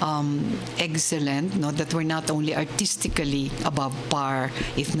excellent, no, that were not only artistically above par,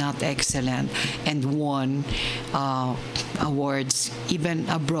 if not excellent, and won awards even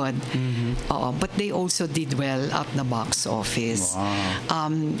abroad. But they also did well at the box office.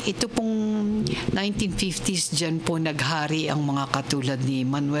 Wow. Ito pong 1950s, dyan po naghari ang mga katulad ni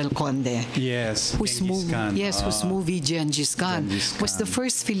Manuel Conde. Yes, Whose Genghis movie, Khan. whose movie Genghis Khan Genghis was the Khan.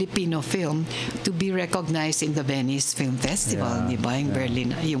 first Filipino film to be recognized in the Venice Film Festival, Yeah, di ba? Yung yeah. Berlin,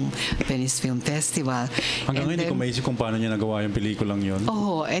 yung Venice Film Festival. Hanggang ngayon, And hindi ko then- maisip kung paano niya nagawa yung pelikulang yun.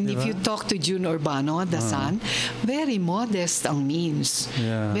 Oh, and if you talk to June Urbano, the son, very modest ang means.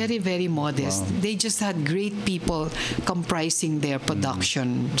 Yeah. Very, very modest. Wow. They just had great people comprising their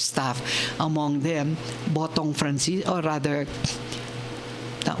production staff. Among them, Botong Francisco, or rather,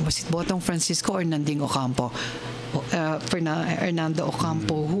 was it Botong Francisco or Nanding Ocampo? Hernando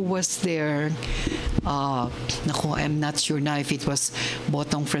Ocampo, who was there. Naku, I'm not sure now if it was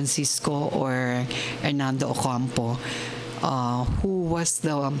Botong Francisco or Hernando Ocampo, who was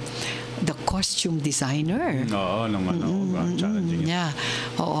the costume designer. Oo, nung challenging. Yeah.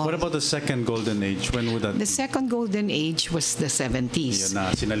 Oo. What about the second golden age? When would that The second golden age was the 70s. Yun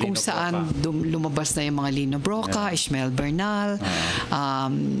na, sina Lino Kung saan lumabas na yung mga Lino Broca, Ishmael Bernal,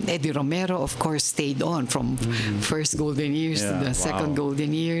 Eddie Romero, of course, stayed on from first golden years to the second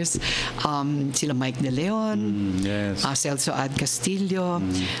golden years. Sila Mike De Leon, yes. Celso Ad Castillo,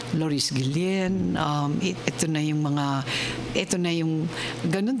 Loris Guillen. Ito na yung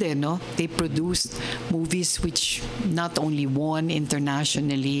ganun din, no? They produced movies which not only won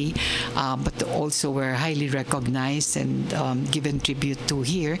internationally, but also were highly recognized and given tribute to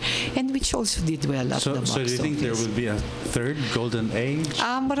here, and which also did well at the box So do you think there office. will be a third golden age?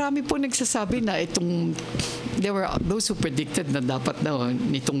 Marami po nagsasabi na there were those who predicted na dapat daw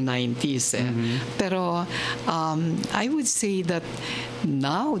nitong 90s. Pero I would say that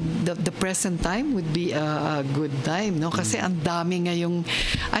now the present time would be a good time, no? Kasi ang dami ngayong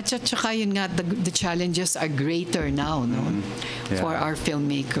at saka yun nga, the challenges are greater now, no? Yeah. For our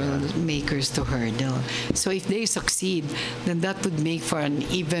makers to hurdle. So if they succeed, then that would make for an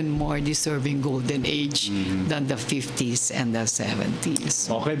even more deserving golden age than the 50s and the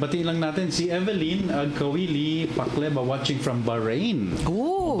 70s. Okay, batiin lang natin si Evelyn Agkawili Pakleba watching from Bahrain.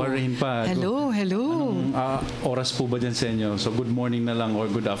 Oh, Bahrain pa. hello. Oras po ba dyan sa inyo? So good morning na lang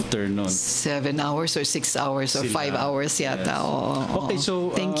or good afternoon. 7 hours or 6 hours or 5 hours yata. Yes. Oo. Okay,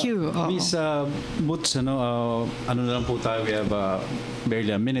 so Thank you. Oo. Miss Boots, ano na lang po tayo, we have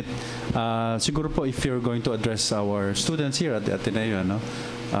barely a minute. Siguro po if you're going to address our students here at the Ateneo,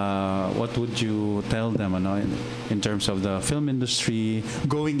 what would you tell them in terms of the film industry,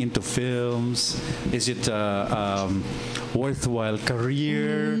 going into films? Is it a worthwhile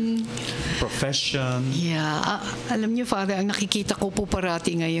career, profession? Yeah. Alam niyo, Father, ang nakikita ko po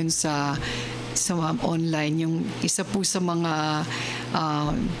parati ngayon sa online, yung isa po sa mga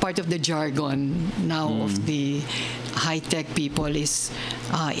part of the jargon now of the high-tech people is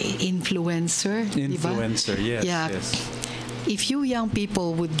influencer. Influencer, diba? yes, Yeah. yes. If you young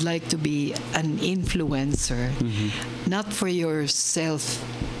people would like to be an influencer, not for yourself,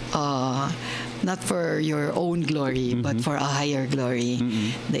 not for your own glory, but for a higher glory,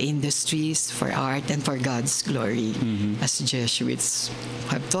 the industries for art and for God's glory, as Jesuits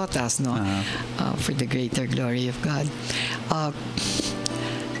have taught us, no, for the greater glory of God.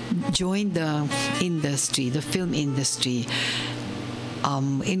 Join the industry, the film industry.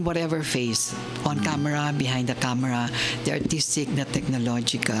 In whatever phase, on camera, behind the camera, the artistic, the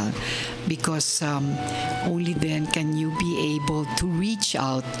technological, because only then can you be able to reach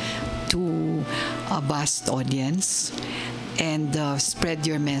out to a vast audience and spread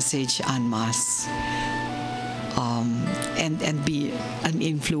your message en masse. and be an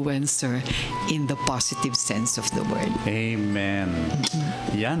influencer in the positive sense of the word. Amen.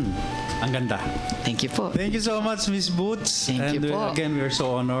 Yan. Ang ganda. Thank you po. Thank you so much, Miss Boots. Thank you po. Again, we're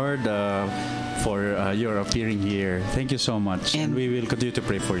so honored for your appearing here. Thank you so much. And we will continue to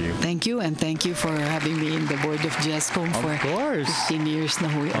pray for you. Thank you, and thank you for having me in the board of JESCOM for course. 15 years na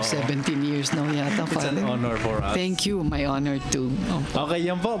ho, or 17 years na ho yata, It's an Father. honor for us. Thank you, my honor too. Okay,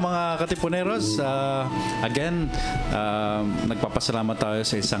 yan po mga katipuneros. Again, nagpapasalamat tayo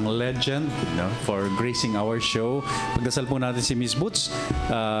sa isang legend for gracing our show. Pagdasal po natin si Miss Boots.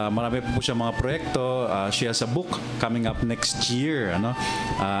 Marami po siya mga proyekto. She has a book coming up next year.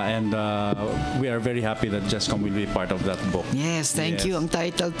 And we are very happy that JESCOM will be part of that book. Yes, thank you. Ang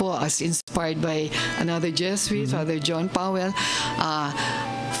title po, as inspired by another Jesuit, Father John Powell,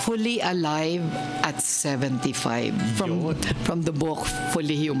 Fully Alive at 75. From the book,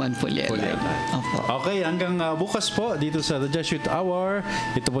 Fully Human, Fully Alive. Okay, hanggang bukas po dito sa The Jesuit Hour.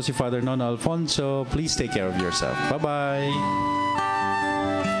 Ito po si Father Non Alfonso. Please take care of yourself. Bye-bye.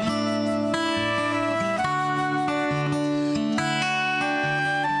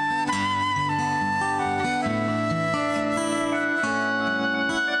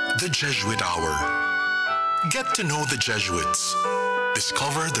 The Jesuit Hour. Get to know the Jesuits.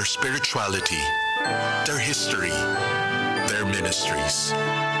 Discover their spirituality, their history, their ministries.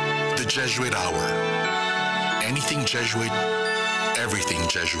 The Jesuit Hour. Anything Jesuit, everything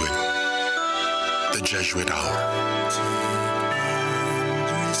Jesuit. The Jesuit Hour.